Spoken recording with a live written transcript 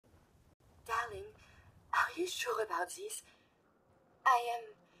Darling, are you sure about this? I am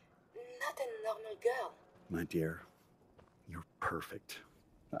not a normal girl. My dear, you're perfect.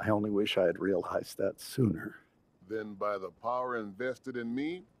 I only wish I had realized that sooner. Then by the power invested in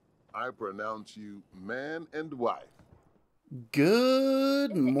me, I pronounce you man and wife.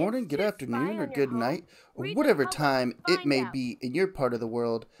 Good morning, good afternoon, or good night, or whatever time it may be in your part of the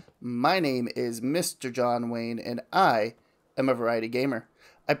world. My name is Mr. John Wayne, and I am a variety gamer.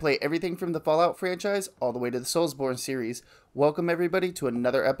 I play everything from the Fallout franchise all the way to the Soulsborne series. Welcome everybody to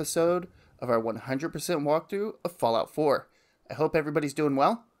another episode of our 100% walkthrough of Fallout 4. I hope everybody's doing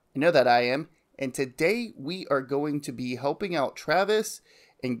well. I know that I am. And today we are going to be helping out Travis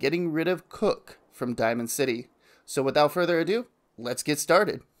and getting rid of Cook from Diamond City. So without further ado, let's get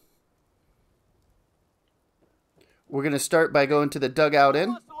started. We're going to start by going to the Dugout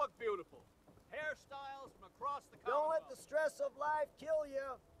Inn. Don't let the stress of life kill you.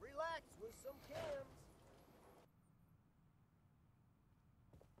 Relax with some cans.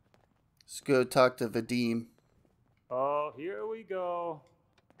 Let's go talk to Vadim. Oh, here we go.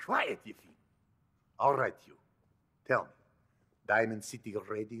 Quiet, Yiffy. All right, you. Tell me, Diamond City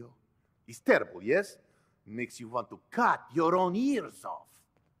Radio is terrible, yes? Makes you want to cut your own ears off.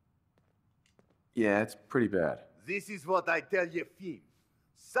 Yeah, it's pretty bad. This is what I tell Yiffy.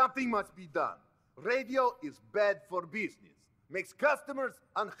 Something must be done. Radio is bad for business. Makes customers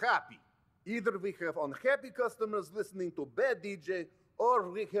unhappy. Either we have unhappy customers listening to bad DJ,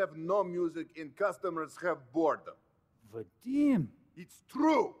 or we have no music and customers have boredom. Vadim. It's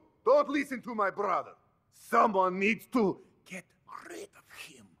true. Don't listen to my brother. Someone needs to get rid of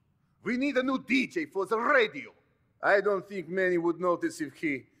him. We need a new DJ for the radio. I don't think many would notice if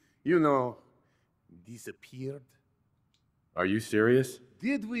he, disappeared. Are you serious?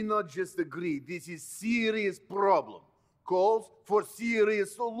 Did we not just agree this is serious problem? Calls for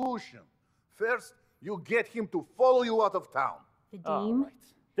serious solution. First, you get him to follow you out of town. Vadim, Right.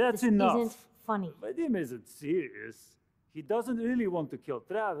 That's this enough. isn't funny. Vadim isn't serious. He doesn't really want to kill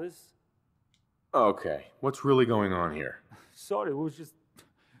Travis. Okay, what's really going on here? Sorry, we were just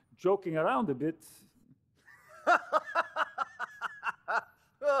joking around a bit.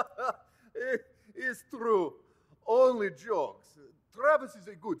 It's true. Only jokes. Travis is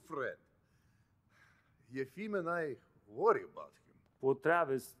a good friend. Yefim and I worry about him. Poor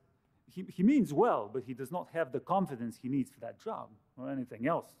Travis, he means well, but he does not have the confidence he needs for that job, or anything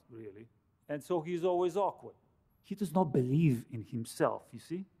else, really. And so he's always awkward. He does not believe in himself, you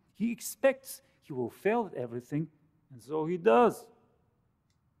see? He expects he will fail at everything, and so he does.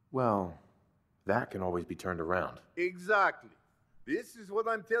 Well, that can always be turned around. Exactly. This is what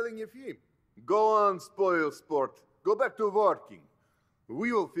I'm telling Yefim. Go on, spoil sport. Go back to working.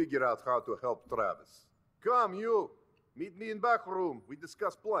 We will figure out how to help Travis. Come, you. Meet me in back room. We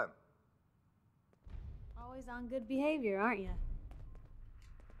discuss plan. Always on good behavior, aren't you?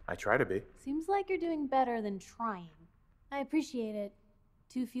 I try to be. Seems like you're doing better than trying. I appreciate it.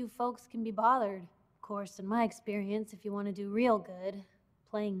 Too few folks can be bothered. Of course, in my experience, if you want to do real good,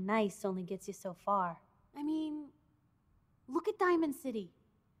 playing nice only gets you so far. I mean, look at Diamond City.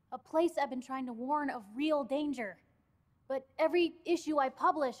 A place I've been trying to warn of real danger. But every issue I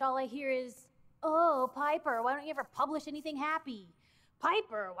publish, all I hear is, "Oh, Piper, why don't you ever publish anything happy?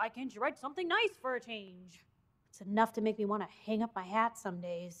 Piper, why can't you write something nice for a change?" It's enough to make me want to hang up my hat some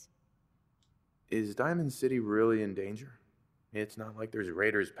days. Is Diamond City really in danger? It's not like there's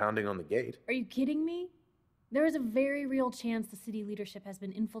raiders pounding on the gate. Are you kidding me? There is a very real chance the city leadership has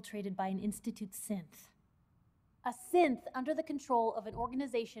been infiltrated by an Institute synth. A synth under the control of an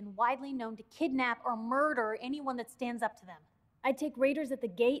organization widely known to kidnap or murder anyone that stands up to them. I'd take raiders at the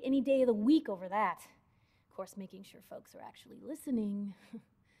gate any day of the week over that. Of course, making sure folks are actually listening,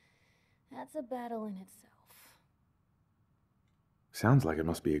 that's a battle in itself. Sounds like it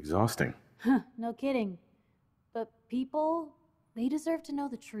must be exhausting. No kidding. But people, they deserve to know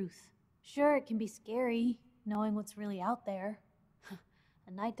the truth. Sure, it can be scary, knowing what's really out there.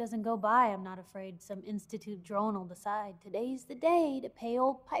 A night doesn't go by, I'm not afraid some Institute drone will decide today's the day to pay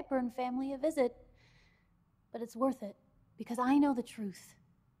old Piper and family a visit. But it's worth it, because I know the truth.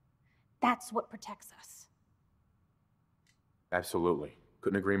 That's what protects us. Absolutely.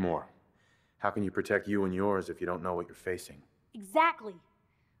 Couldn't agree more. How can you protect you and yours if you don't know what you're facing? Exactly.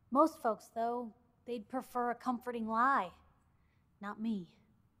 Most folks, though, they'd prefer a comforting lie. Not me.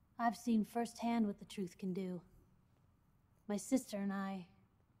 I've seen firsthand what the truth can do. My sister and I,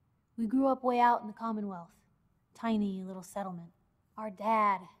 we grew up way out in the Commonwealth. Tiny little settlement. Our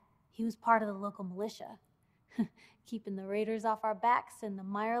dad, he was part of the local militia. Keeping the raiders off our backs and the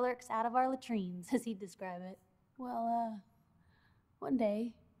mirelurks out of our latrines, as he'd describe it. Well, one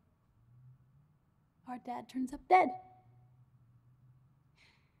day, our dad turns up dead.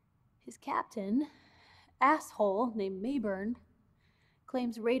 His captain, asshole named Mayburn,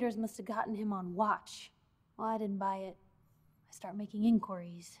 claims raiders must have gotten him on watch. Well, I didn't buy it. I start making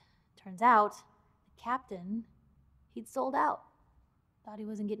inquiries. Turns out, the captain, he'd sold out. Thought he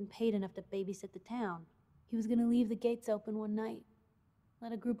wasn't getting paid enough to babysit the town. He was gonna leave the gates open one night,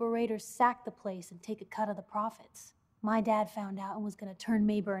 let a group of raiders sack the place and take a cut of the profits. My dad found out and was gonna turn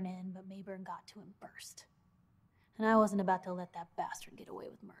Mayburn in, but Mayburn got to him first. And I wasn't about to let that bastard get away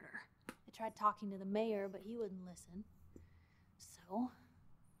with murder. I tried talking to the mayor, but he wouldn't listen. So,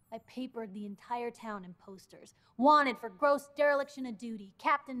 I papered the entire town in posters. Wanted for gross dereliction of duty,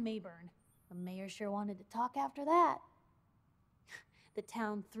 Captain Mayburn. The mayor sure wanted to talk after that. The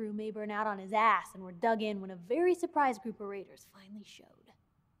town threw Mayburn out on his ass and were dug in when a very surprised group of raiders finally showed.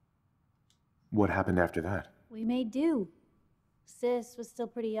 What happened after that? We made do. Sis was still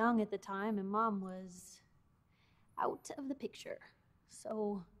pretty young at the time, and Mom was out of the picture.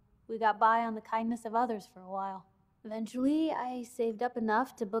 So we got by on the kindness of others for a while. Eventually, I saved up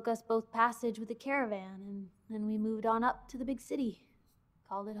enough to book us both passage with a caravan, and then we moved on up to the big city.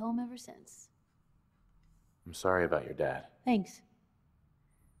 Called it home ever since. I'm sorry about your dad. Thanks.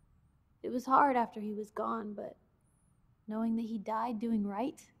 It was hard after he was gone, but knowing that he died doing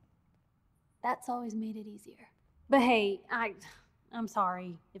right, that's always made it easier. But hey, I'm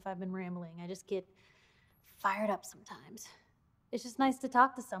sorry if I've been rambling. I just get fired up sometimes. It's just nice to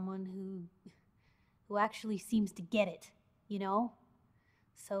talk to someone who actually seems to get it, you know?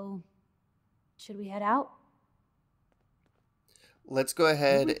 So, should we head out? Let's go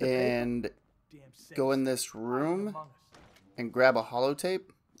ahead and go in this room and grab a holotape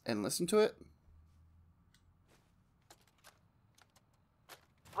and listen to it.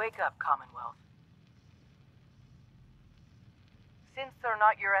 Wake up, Commonwealth. Synths are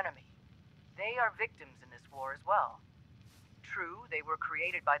not your enemy. They are victims in this war as well. True, they were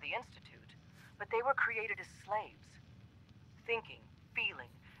created by the Institute, but they were created as slaves. Thinking,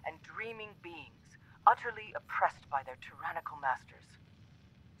 feeling, and dreaming beings, utterly oppressed by their tyrannical masters.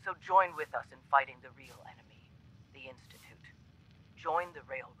 So join with us in fighting the real enemy, the Institute. Join the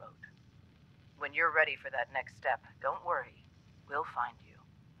Railroad. When you're ready for that next step, don't worry. We'll find you.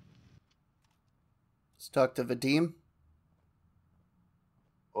 Let's talk to Vadim.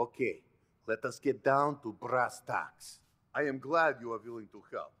 Okay, let us get down to brass tacks. I am glad you are willing to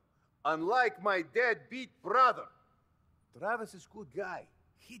help. Unlike my deadbeat brother, Travis is a good guy.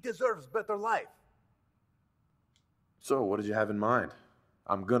 He deserves better life. So, what did you have in mind?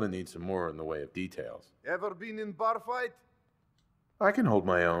 I'm gonna need some more in the way of details. Ever been in bar fight? I can hold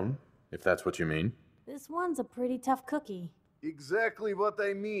my own, if that's what you mean. This one's a pretty tough cookie. Exactly what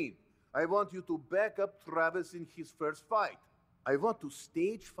I mean. I want you to back up Travis in his first fight. I want to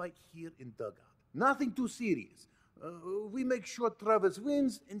stage fight here in Dugout. Nothing too serious. We make sure Travis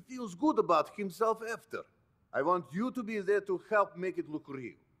wins and feels good about himself after. I want you to be there to help make it look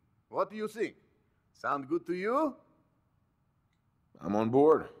real. What do you think? Sound good to you? I'm on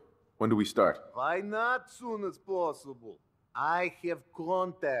board. When do we start? Why not soon as possible? I have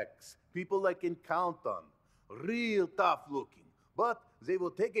contacts, people I can count on. Real tough looking, but they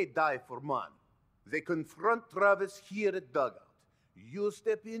will take a dive for money. They confront Travis here at Dugout. You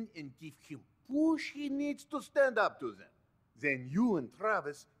step in and give him push he needs to stand up to them. Then you and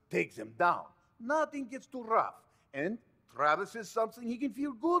Travis take them down. Nothing gets too rough, and Travis is something he can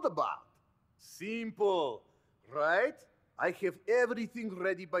feel good about. Simple, right? I have everything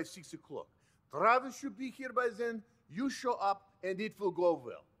ready by 6 o'clock. Travis should be here by then. You show up, and it will go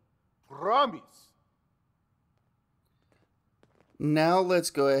well. Promise. Now let's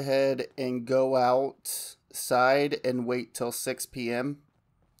go ahead and go outside and wait till 6 p.m.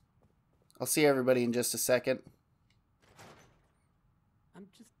 I'll see everybody in just a second.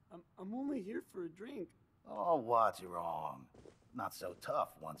 I'm only here for a drink. Oh, what's wrong? Not so tough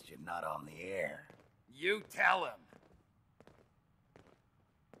once you're not on the air. You tell him.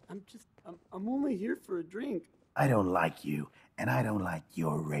 I'm only here for a drink. I don't like you, and I don't like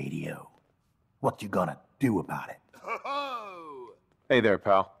your radio. What you gonna do about it? Ho-ho! Hey there,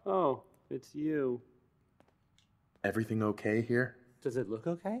 pal. Oh, it's you. Everything okay here? Does it look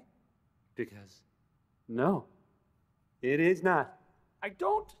okay? Because, no, it is not. I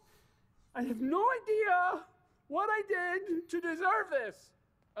have no idea what I did to deserve this.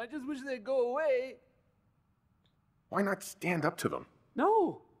 I just wish they'd go away. Why not stand up to them?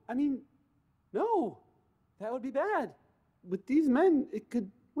 No, no, that would be bad. With these men, it could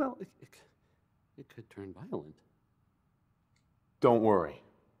turn violent. Don't worry.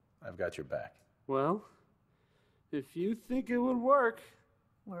 I've got your back. Well, if you think it would work.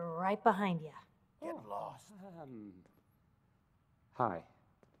 We're right behind you. Get lost. Hi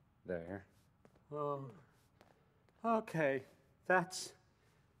there. Oh, okay. That's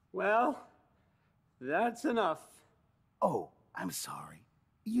enough. Oh, I'm sorry.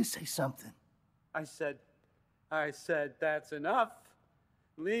 You say something. I said that's enough.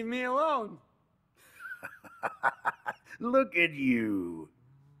 Leave me alone. Look at you.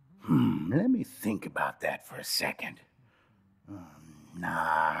 Let me think about that for a second.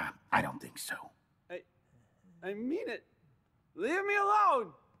 Nah, I don't think so. I mean it. Leave me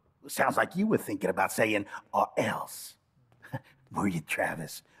alone. Sounds like you were thinking about saying, or else. Were you,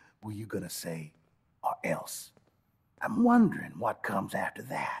 Travis? Were you gonna say, or else? I'm wondering what comes after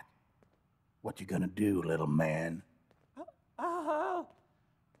that. What you gonna do, little man? I'll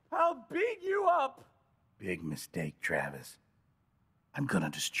beat you up. Big mistake, Travis. I'm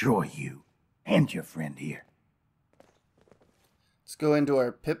gonna destroy you and your friend here. Let's go into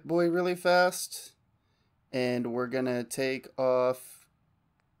our Pip-Boy really fast. And we're gonna take off...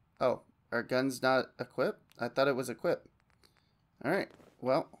 Oh, our gun's not equipped? I thought it was equipped. Alright,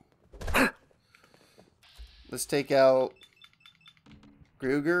 well. Let's take out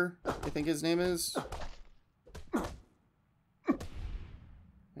Gruger, I think his name is.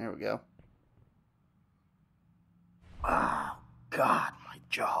 There we go. Oh, God, my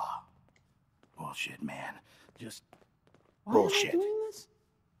jaw. Bullshit, man. Just bullshit. Why am I doing this?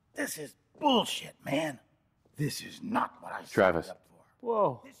 This is bullshit, man. This is not what I Travis. signed up for.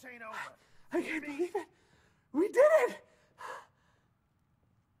 Whoa. This ain't over. I can't believe it. We did it.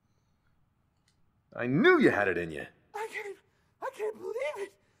 I knew you had it in you. I can't believe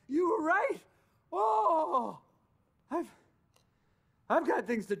it. You were right. Oh, I've got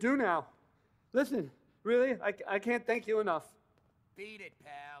things to do now. Listen, really, I can't thank you enough. Beat it,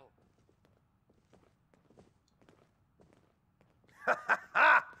 pal.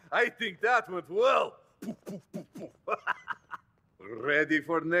 I think that went well. Poof, poof, poof, poof. Ready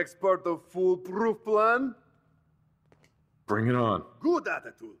for next part of foolproof plan? Bring it on. Good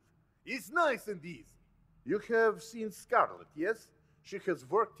attitude. It's nice and easy. You have seen Scarlett, yes? She has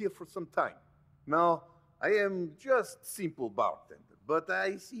worked here for some time. Now, I am just simple bartender, but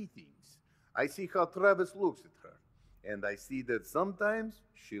I see things. I see how Travis looks at her, and I see that sometimes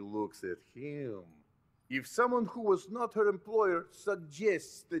she looks at him. If someone who was not her employer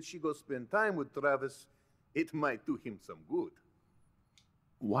suggests that she go spend time with Travis, it might do him some good.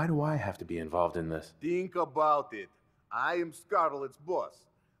 Why do I have to be involved in this? Think about it. I am Scarlett's boss.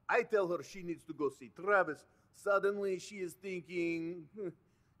 I tell her she needs to go see Travis. Suddenly she is thinking,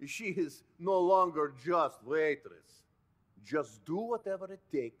 she is no longer just waitress. Just do whatever it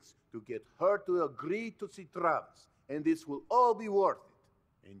takes to get her to agree to see Travis, and this will all be worth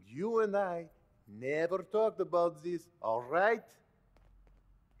it. And you and I never talked about this, all right?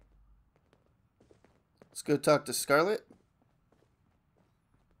 Let's go talk to Scarlett.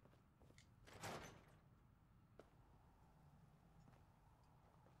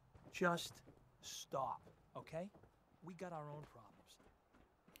 Just stop, okay? We got our own problems.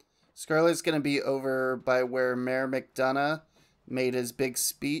 Scarlett's going to be over by where Mayor McDonough made his big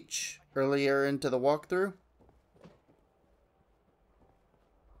speech earlier into the walkthrough.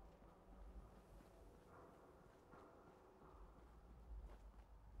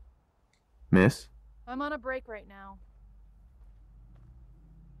 Miss? I'm on a break right now.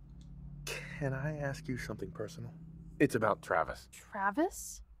 Can I ask you something personal? It's about Travis.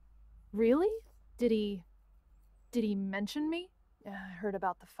 Travis? Really? Did he mention me? I heard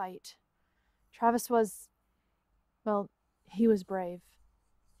about the fight. Travis was, well, he was brave.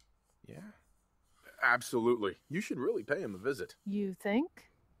 Yeah? Absolutely. You should really pay him a visit. You think?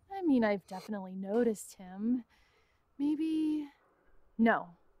 I mean, I've definitely noticed him. Maybe...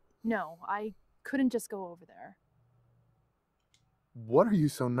 No, I couldn't just go over there. What are you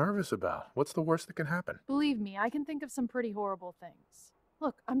so nervous about? What's the worst that can happen? Believe me, I can think of some pretty horrible things.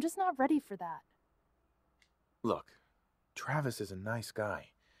 Look, I'm just not ready for that. Look, Travis is a nice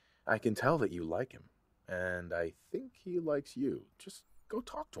guy. I can tell that you like him, and I think he likes you. Just go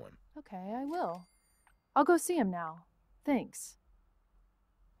talk to him. Okay, I will. I'll go see him now. Thanks.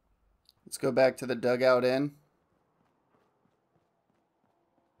 Let's go back to the dugout inn.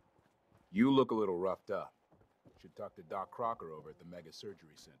 You look a little roughed up. Should talk to Doc Crocker over at the Mega Surgery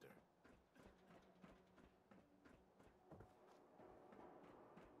Center.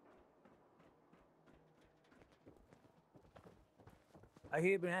 I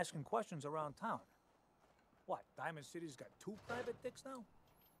hear you've been asking questions around town. What, Diamond City's got 2 private dicks now?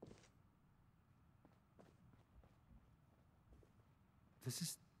 This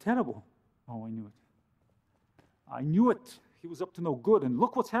is terrible. Oh, I knew it. I knew it. He was up to no good, and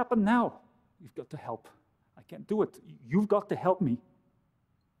look what's happened now. You've got to help. I can't do it. You've got to help me.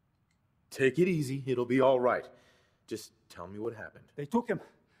 Take it easy. It'll be all right. Just tell me what happened. They took him.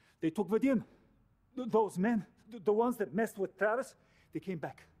 They took Vadim. Those men, the ones that messed with Travis, they came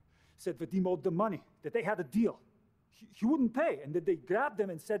back. Said Vadim owed them money, that they had a deal. He wouldn't pay, and that they grabbed him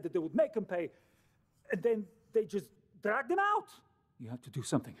and said that they would make him pay. And then they just dragged him out. You have to do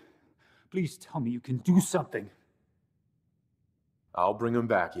something. Please tell me you can do something. I'll bring him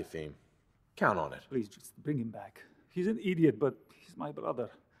back, Yefim. Count on it. Please, just bring him back. He's an idiot, but he's my brother.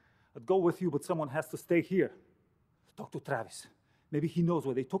 I'd go with you, but someone has to stay here. Talk to Travis. Maybe he knows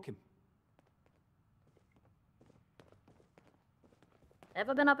where they took him.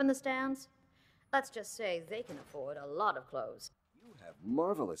 Ever been up in the stands? Let's just say they can afford a lot of clothes. You have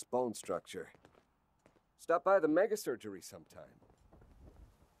marvelous bone structure. Stop by the mega surgery sometime.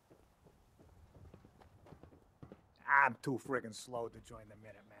 I'm too friggin' slow to join the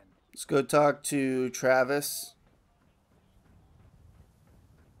Minutemen. Let's go talk to Travis.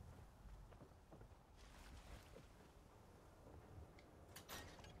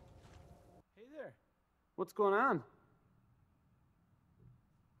 Hey there. What's going on?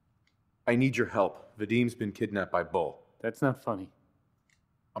 I need your help. Vadim's been kidnapped by Bull. That's not funny.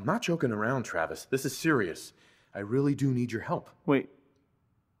 I'm not joking around, Travis. This is serious. I really do need your help. Wait.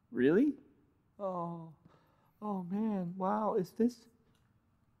 Really? Oh man. Wow,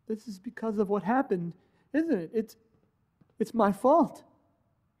 this is because of what happened, isn't it? It's my fault.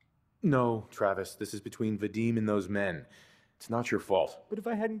 No, Travis, this is between Vadim and those men. It's not your fault. But if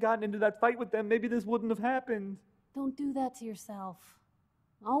I hadn't gotten into that fight with them, maybe this wouldn't have happened. Don't do that to yourself.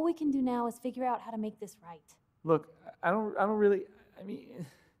 All we can do now is figure out how to make this right. Look, I don't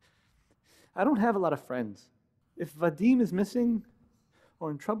have a lot of friends. If Vadim is missing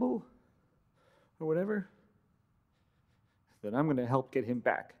or in trouble or whatever, then I'm going to help get him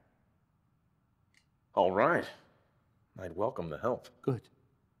back. All right. I'd welcome the help. Good.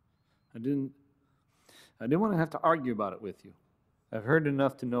 I didn't want to have to argue about it with you. I've heard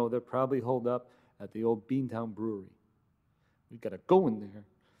enough to know they're probably holed up at the old Beantown Brewery. We got to go in there,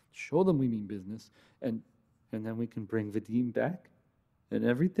 show them we mean business, and then we can bring Vadim back, and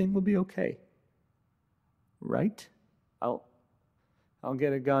everything will be okay. Right? I'll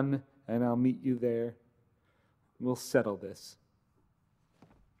get a gun, and I'll meet you there. We'll settle this.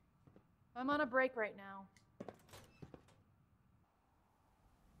 I'm on a break right now.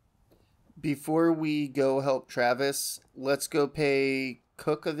 Before we go help Travis, let's go pay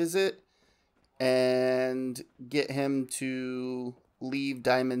Cook a visit and get him to leave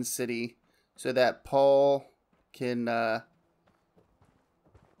Diamond City so that Paul can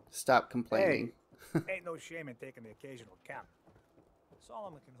stop complaining. Hey, ain't no shame in taking the occasional camp.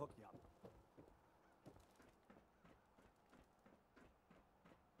 Solomon can hook you up.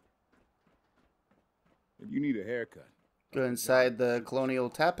 You need a haircut. Go inside the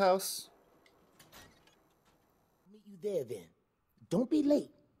Colonial Tap House. Meet you there then. Don't be late.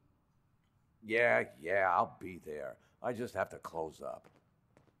 Yeah, I'll be there. I just have to close up.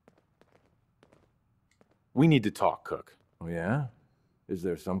 We need to talk, Cook. Oh, yeah? Is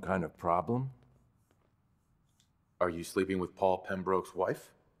there some kind of problem? Are you sleeping with Paul Pembroke's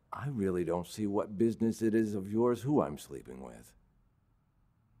wife? I really don't see what business it is of yours who I'm sleeping with.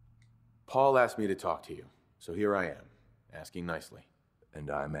 Paul asked me to talk to you, so here I am, asking nicely. And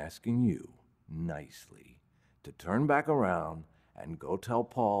I'm asking you, nicely, to turn back around and go tell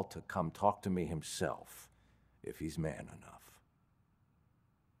Paul to come talk to me himself, if he's man enough.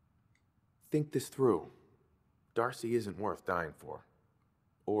 Think this through. Darcy isn't worth dying for,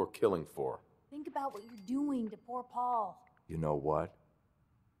 or killing for. Think about what you're doing to poor Paul. You know what?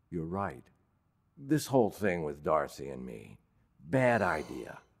 You're right. This whole thing with Darcy and me, bad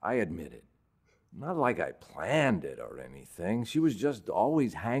idea. I admit it. Not like I planned it or anything. She was just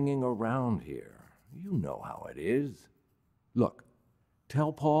always hanging around here. You know how it is. Look,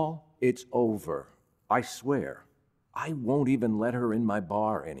 tell Paul it's over. I swear. I won't even let her in my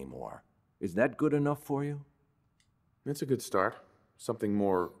bar anymore. Is that good enough for you? It's a good start. Something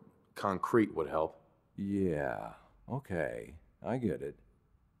more concrete would help. Yeah, okay. I get it.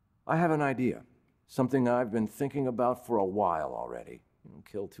 I have an idea. Something I've been thinking about for a while already.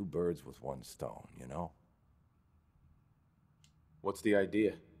 Kill two birds with one stone, you know? What's the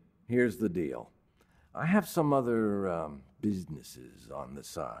idea? Here's the deal. I have some other businesses on the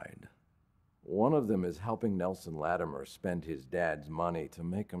side. One of them is helping Nelson Latimer spend his dad's money to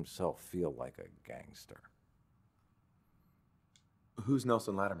make himself feel like a gangster. Who's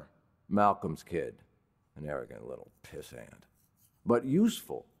Nelson Latimer? Malcolm's kid. An arrogant little pissant. But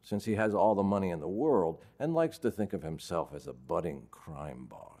useful, since he has all the money in the world and likes to think of himself as a budding crime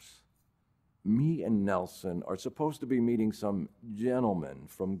boss. Me and Nelson are supposed to be meeting some gentleman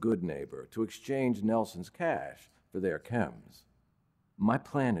from Goodneighbor to exchange Nelson's cash for their chems. My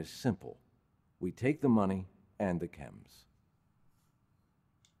plan is simple. We take the money and the chems.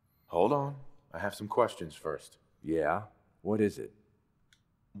 Hold on. I have some questions first. Yeah? What is it?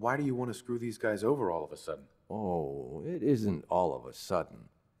 Why do you want to screw these guys over all of a sudden? Oh, it isn't all of a sudden.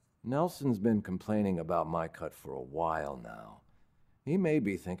 Nelson's been complaining about my cut for a while now. He may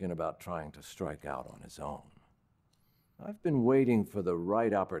be thinking about trying to strike out on his own. I've been waiting for the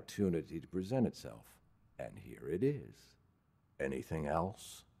right opportunity to present itself, and here it is. Anything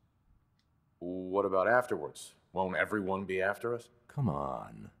else? What about afterwards? Won't everyone be after us? Come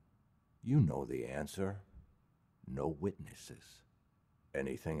on. You know the answer. No witnesses.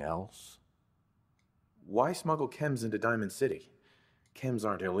 Anything else? Why smuggle chems into Diamond City? Chems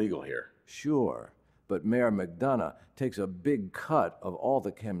aren't illegal here. Sure, but Mayor McDonough takes a big cut of all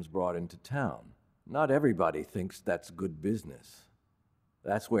the chems brought into town. Not everybody thinks that's good business.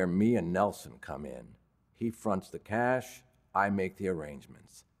 That's where me and Nelson come in. He fronts the cash, I make the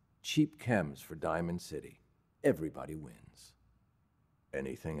arrangements. Cheap chems for Diamond City. Everybody wins.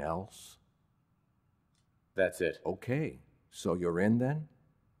 Anything else? That's it. Okay, so you're in then?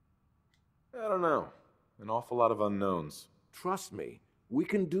 I don't know. An awful lot of unknowns. Trust me, we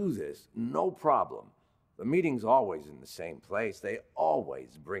can do this, no problem. The meeting's always in the same place. They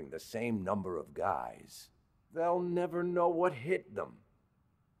always bring the same number of guys. They'll never know what hit them.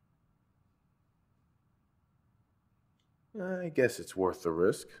 I guess it's worth the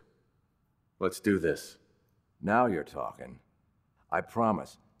risk. Let's do this. Now you're talking. I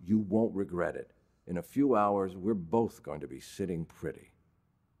promise, you won't regret it. In a few hours, we're both going to be sitting pretty.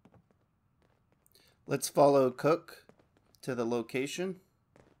 Let's follow Cook to the location.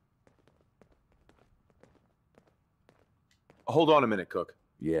 Hold on a minute, Cook.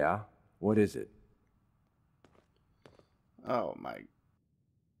 Yeah? What is it? Oh, my.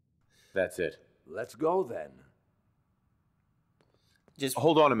 That's it. Let's go, then. Just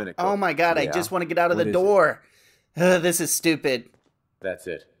hold on a minute, Cook. Oh, my God. Yeah? I just want to get out of the door. This is stupid. That's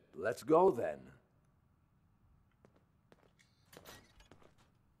it. Let's go, then.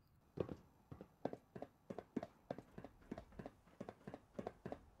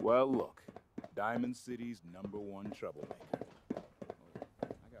 Well, look. Diamond City's #1 troublemaker.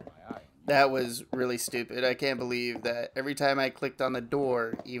 That was really stupid. I can't believe that every time I clicked on the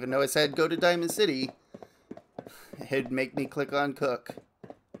door, even though it said go to Diamond City, it'd make me click on Cook.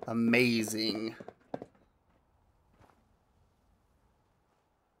 Amazing.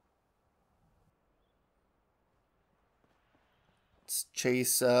 Let's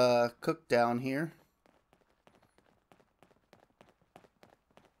chase Cook down here.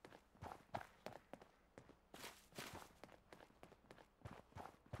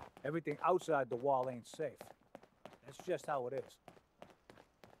 Everything outside the wall ain't safe. That's just how it is.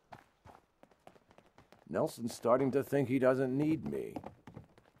 Nelson's starting to think he doesn't need me.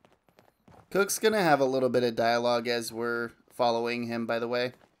 Cook's gonna have a little bit of dialogue as we're following him, by the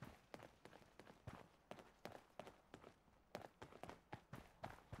way.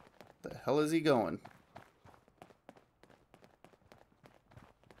 The hell is he going?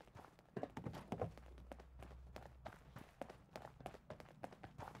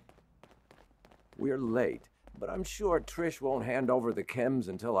 We're late, but I'm sure Trish won't hand over the chems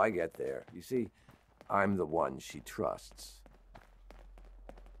until I get there. You see, I'm the one she trusts.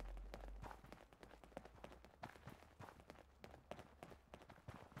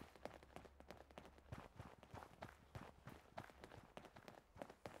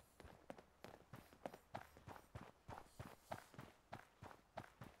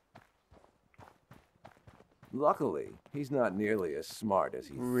 Luckily, he's not nearly as smart as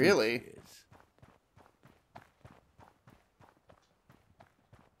he thinks he is.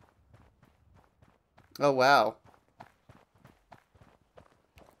 Oh, wow.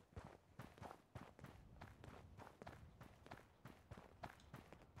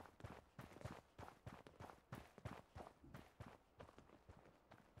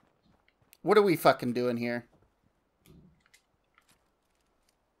 What are we fucking doing here?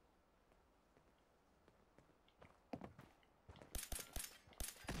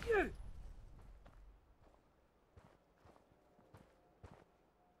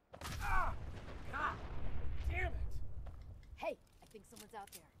 Hey, I think someone's out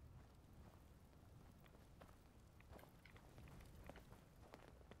there.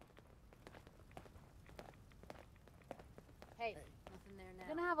 Hey, nothing there now.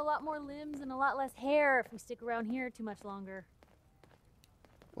 We're gonna have a lot more limbs and a lot less hair if we stick around here too much longer.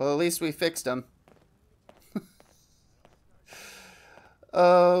 Well, at least we fixed him.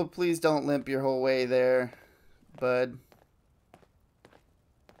 Oh, please don't limp your whole way there, bud.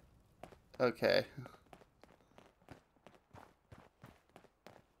 Okay.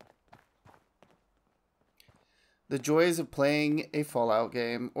 The joys of playing a Fallout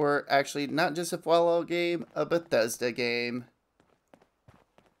game, or actually not just a Fallout game, a Bethesda game.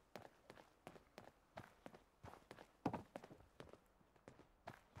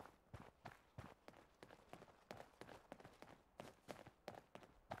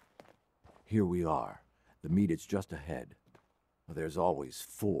 Here we are. The meet is just ahead. There's always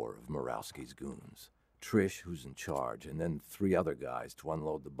 4 of Murawski's goons. Trish, who's in charge, and then 3 other guys to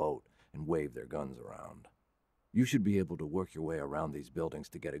unload the boat and wave their guns around. You should be able to work your way around these buildings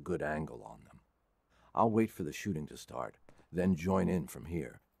to get a good angle on them. I'll wait for the shooting to start, then join in from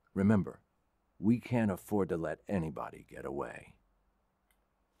here. Remember, we can't afford to let anybody get away.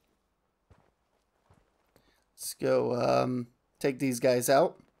 Let's go, take these guys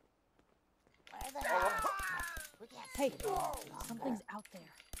out. Hey, something's out there.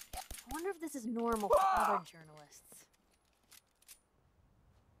 I wonder if this is normal for other journalists.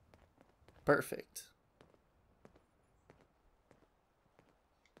 Perfect.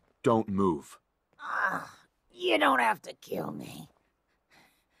 Don't move. You don't have to kill me.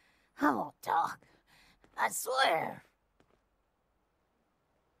 I won't talk. I swear.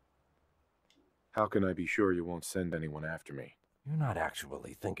 How can I be sure you won't send anyone after me? You're not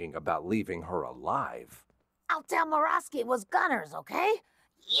actually thinking about leaving her alive. I'll tell Murawski it was gunners, okay?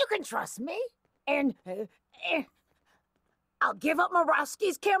 You can trust me. And I'll give up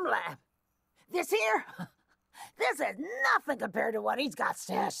Murawski's chem lab. This here, this is nothing compared to what he's got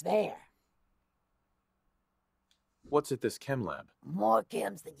stashed there. What's at this chem lab? More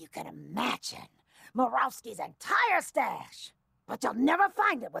chems than you can imagine. Murawski's entire stash. But you'll never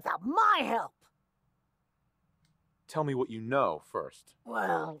find it without my help. Tell me what you know first.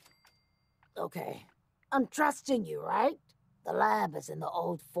 Well, okay. I'm trusting you, right? The lab is in the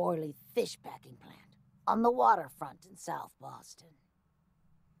old Forley fish packing plant on the waterfront in South Boston.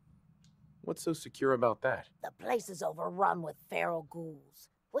 What's so secure about that? The place is overrun with feral ghouls,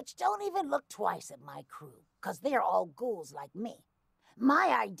 which don't even look twice at my crew, 'cause they're all ghouls like me.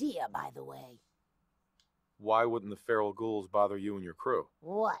 My idea, by the way. Why wouldn't the feral ghouls bother you and your crew?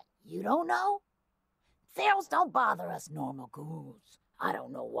 What, you don't know? Ferals don't bother us normal ghouls. I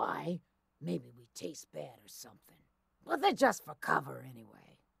don't know why. Maybe we taste bad or something. But they're just for cover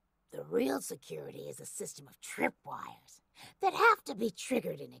anyway. The real security is a system of tripwires that have to be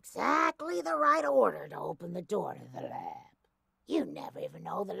triggered in exactly the right order to open the door to the lab. You never even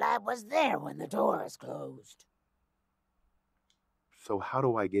know the lab was there when the door is closed. So how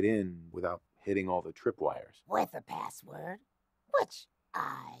do I get in without hitting all the tripwires? With a password, which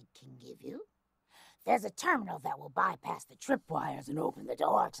I can give you. There's a terminal that will bypass the tripwires and open the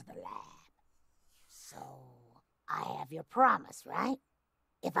door to the lab. So, I have your promise, right?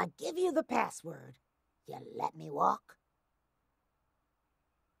 If I give you the password, you let me walk?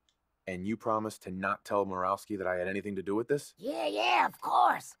 And you promised to not tell Murawski that I had anything to do with this? Yeah, of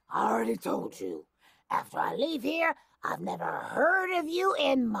course. I already told you. After I leave here, I've never heard of you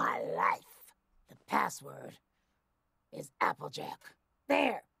in my life. The password is Applejack.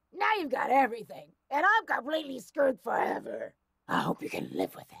 There. Now you've got everything, and I'm completely screwed forever. I hope you can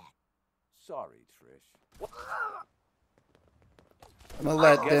live with that. Sorry, Trish. I'm gonna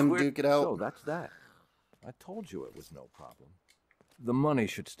let them duke it out. So that's that. I told you it was no problem. The money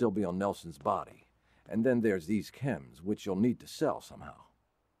should still be on Nelson's body. And then there's these chems, which you'll need to sell somehow.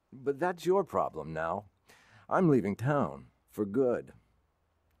 But that's your problem now. I'm leaving town, for good.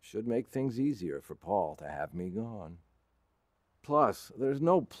 Should make things easier for Paul to have me gone. Plus, there's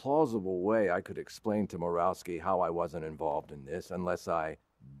no plausible way I could explain to Murawski how I wasn't involved in this unless I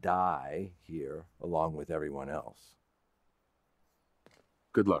die here along with everyone else.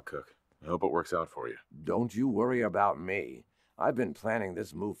 Good luck, Cook. I hope it works out for you. Don't you worry about me. I've been planning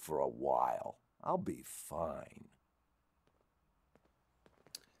this move for a while. I'll be fine.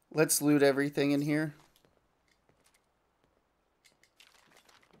 Let's loot everything in here.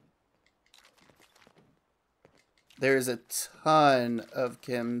 There's a ton of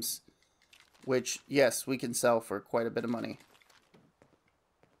chems, which, yes, we can sell for quite a bit of money.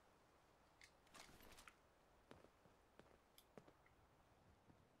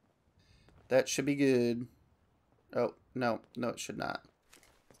 That should be good. Oh, no, it should not.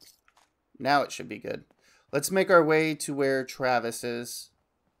 Now it should be good. Let's make our way to where Travis is.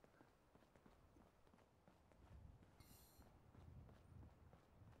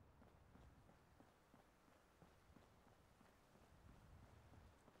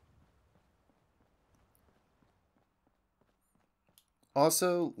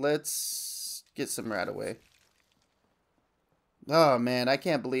 Also, let's get some rat away. Oh man, I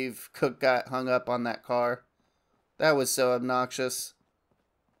can't believe Cook got hung up on that car. That was so obnoxious.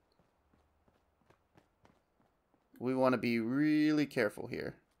 We want to be really careful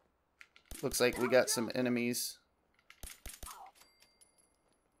here. Looks like we got some enemies.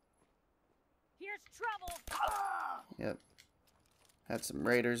 Here's trouble. Yep. Had some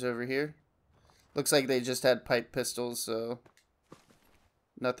raiders over here. Looks like they just had pipe pistols, so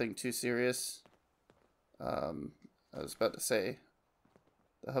nothing too serious. I was about to say,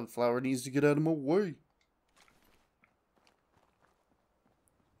 the hub flower needs to get out of my way.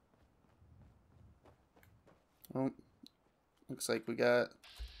 Oh, looks like we got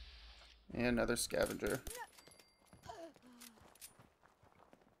another scavenger.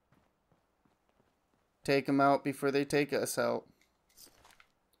 Take them out before they take us out.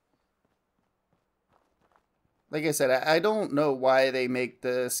 Like I said, I don't know why they make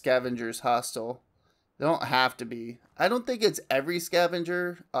the scavengers hostile. They don't have to be. I don't think it's every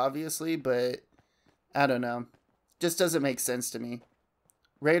scavenger, obviously, but I don't know. Just doesn't make sense to me.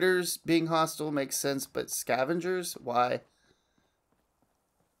 Raiders being hostile makes sense, but scavengers? Why?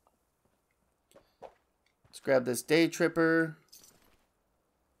 Let's grab this day tripper.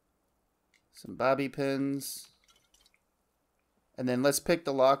 Some bobby pins. And then let's pick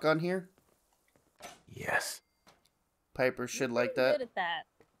the lock on here. Yes. Piper should like You're that. good at that.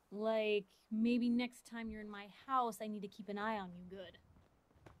 Like, maybe next time you're in my house, I need to keep an eye on you good.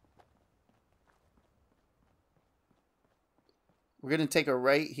 We're going to take a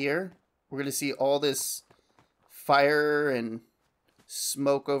right here. We're going to see all this fire and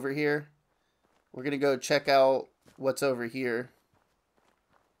smoke over here. We're going to go check out what's over here.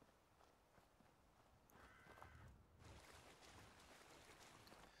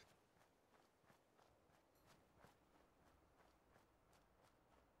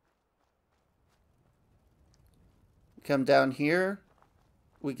 Come down here.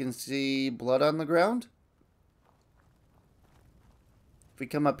 We can see blood on the ground. If we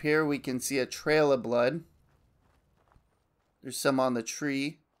come up here, we can see a trail of blood. There's some on the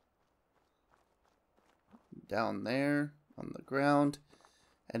tree. Down there on the ground.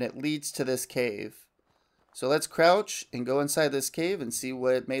 And it leads to this cave. So let's crouch and go inside this cave and see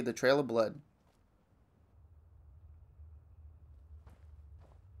what made the trail of blood.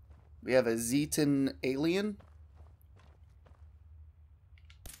 We have a Zetan alien.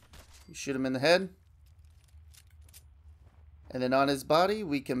 You shoot him in the head. And then on his body,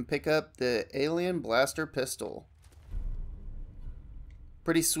 we can pick up the alien blaster pistol.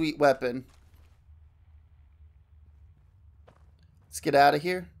 Pretty sweet weapon. Let's get out of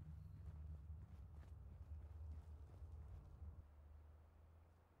here.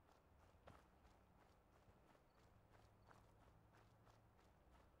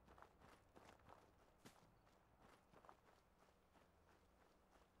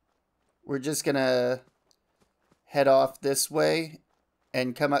 We're just gonna head off this way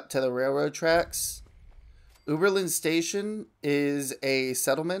and come up to the railroad tracks. Uberlin Station is a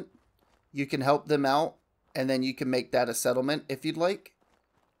settlement. You can help them out, and then you can make that a settlement if you'd like.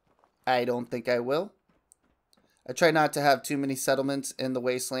 I don't think I will. I try not to have too many settlements in the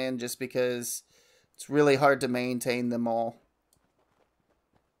wasteland just because it's really hard to maintain them all.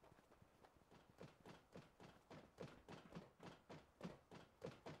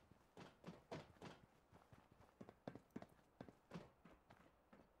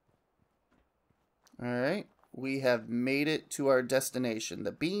 Alright, we have made it to our destination,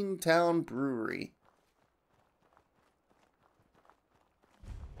 the Beantown Brewery.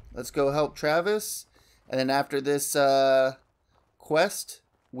 Let's go help Travis, and then after this quest,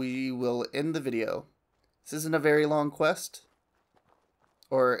 we will end the video. This isn't a very long quest,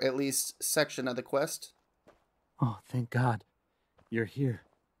 or at least section of the quest. Oh, thank God. You're here.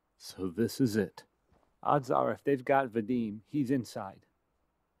 So this is it. Odds are if they've got Vadim, he's inside.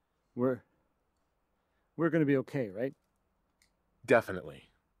 We're gonna be okay, right?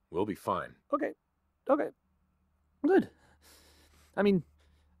 Definitely. We'll be fine. Okay. Good. I mean,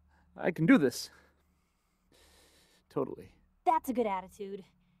 I can do this. Totally. That's a good attitude.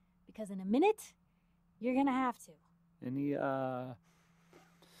 Because in a minute, you're gonna have to. Any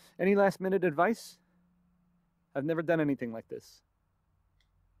last minute advice? I've never done anything like this.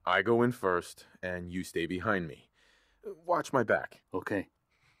 I go in first, and you stay behind me. Watch my back. Okay.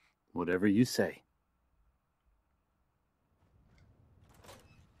 Whatever you say.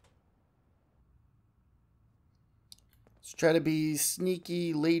 Let's try to be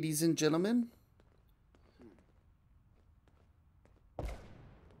sneaky, ladies and gentlemen.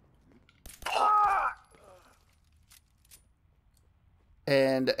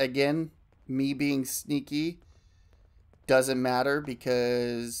 And again, me being sneaky doesn't matter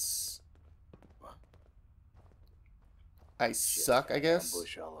because I suck, I guess.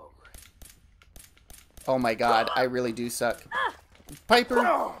 Oh my god, I really do suck.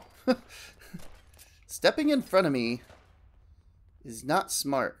 Piper! Stepping in front of me is not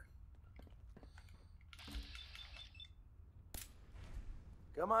smart.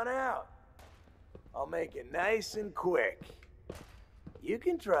 Come on out. I'll make it nice and quick. You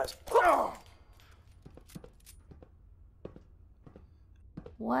can trust.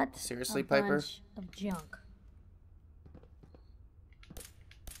 What? Seriously, a Piper? Bunch of junk.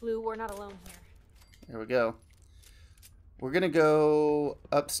 Blue, we're not alone here. There we go. We're gonna go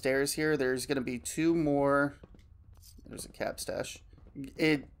upstairs here. There's gonna be 2 more. There's a cap stash.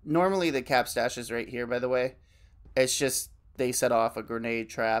 Normally the cap stash is right here, by the way. It's just they set off a grenade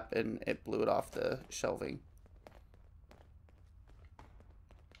trap and it blew it off the shelving.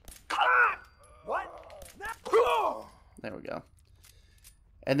 What? There we go.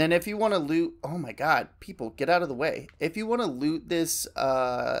 And then if you want to loot... Oh my god, people, get out of the way. If you want to loot this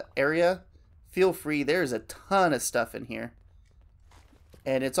area, feel free. There's a ton of stuff in here.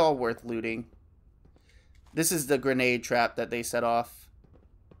 And it's all worth looting. This is the grenade trap that they set off.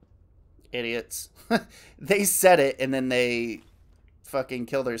 Idiots. They set it and then they fucking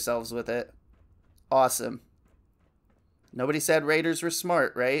kill themselves with it. Awesome. Nobody said raiders were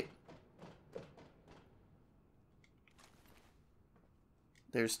smart, right?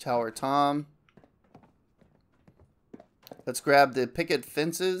 There's Tower Tom. Let's grab the Picket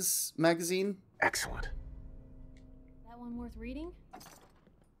Fences magazine. Excellent. That one worth reading?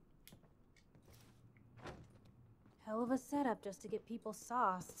 Hell of a setup just to get people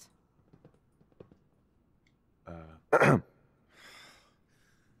sauced.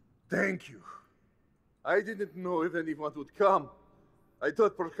 Thank you. I didn't know if anyone would come. I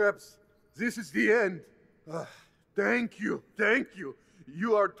thought perhaps this is the end. Thank you. Thank you.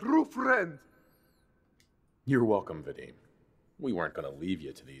 You are a true friend. You're welcome, Vadim. We weren't going to leave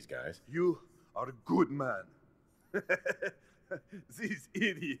you to these guys. You are a good man. These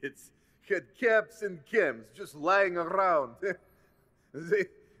idiots had caps and chems just lying around.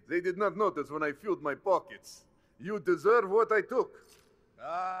 They did not notice when I filled my pockets. You deserve what I took.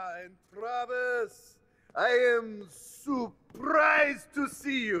 And Travis, I am surprised to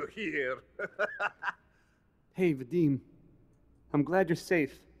see you here. Hey, Vadim. I'm glad you're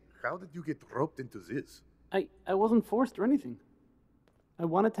safe. How did you get roped into this? I wasn't forced or anything. I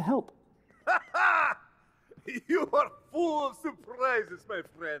wanted to help. You are full of surprises, my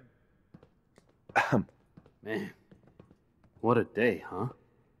friend. Man, what a day, huh?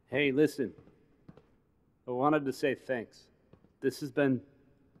 Hey, listen. I wanted to say thanks. This has been,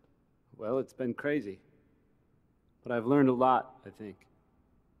 well, it's been crazy. But I've learned a lot, I think.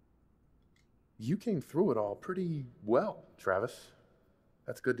 You came through it all pretty well, Travis.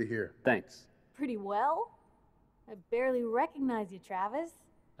 That's good to hear. Thanks. Pretty well? I barely recognize you, Travis.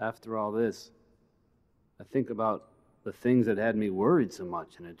 After all this, I think about the things that had me worried so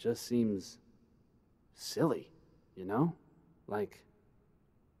much, and it just seems silly, you know? Like,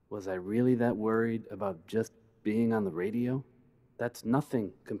 was I really that worried about just being on the radio? That's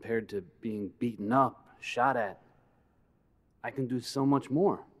nothing compared to being beaten up, shot at. I can do so much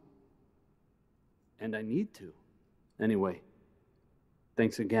more. And I need to. Anyway,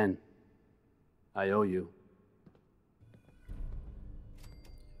 thanks again. I owe you.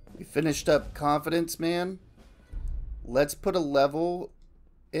 We finished up Confidence Man. Let's put a level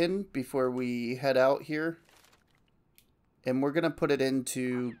in before we head out here. And we're going to put it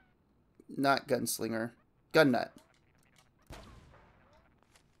into, not Gunslinger, Gun Nut.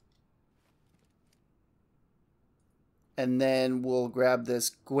 And then we'll grab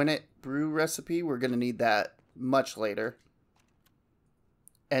this Gwinnett brew recipe. We're going to need that much later.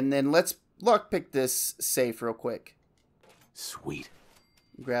 And then let's lockpick this safe real quick. Sweet.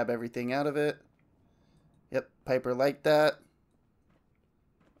 Grab everything out of it. Yep, Piper liked that.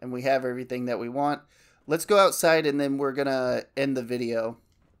 And we have everything that we want. Let's go outside and then we're going to end the video.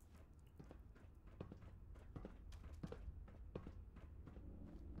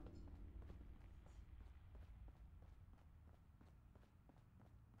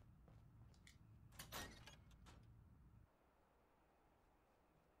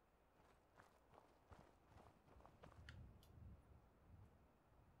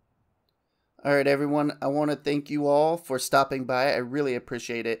 Alright everyone, I want to thank you all for stopping by. I really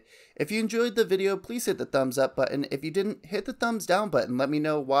appreciate it. If you enjoyed the video, please hit the thumbs up button. If you didn't, hit the thumbs down button. Let me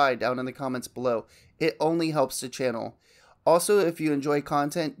know why down in the comments below. It only helps the channel. Also, if you enjoy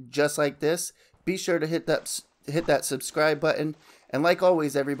content just like this, be sure to hit that subscribe button. And like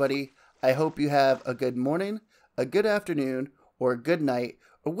always, everybody, I hope you have a good morning, a good afternoon, or a good night,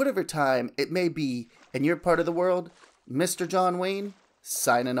 or whatever time it may be in your part of the world. Mr. John Wayne,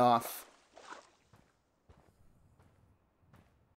 signing off.